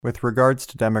With regards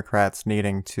to Democrats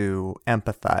needing to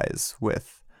empathize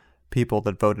with people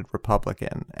that voted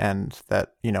Republican and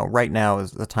that, right now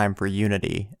is the time for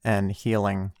unity and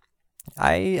healing,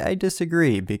 I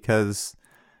disagree because,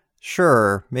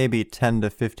 sure, maybe 10 to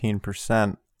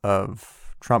 15%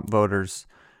 of Trump voters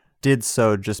did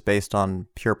so just based on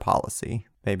pure policy.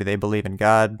 Maybe they believe in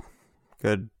God,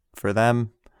 good for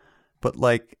them. But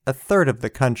like a third of the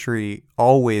country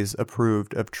always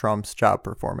approved of Trump's job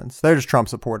performance. They're just Trump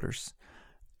supporters.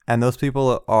 And those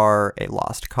people are a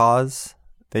lost cause.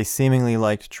 They seemingly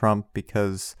liked Trump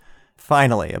because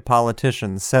finally a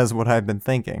politician says what I've been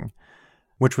thinking,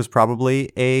 which was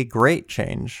probably a great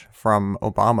change from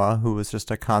Obama, who was just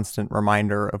a constant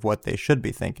reminder of what they should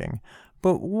be thinking.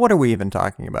 But what are we even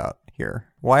talking about here?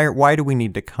 Why do we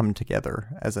need to come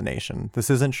together as a nation? This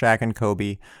isn't Shaq and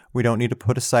Kobe. We don't need to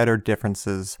put aside our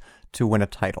differences to win a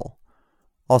title.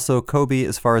 Also, Kobe,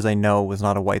 as far as I know, was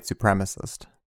not a white supremacist.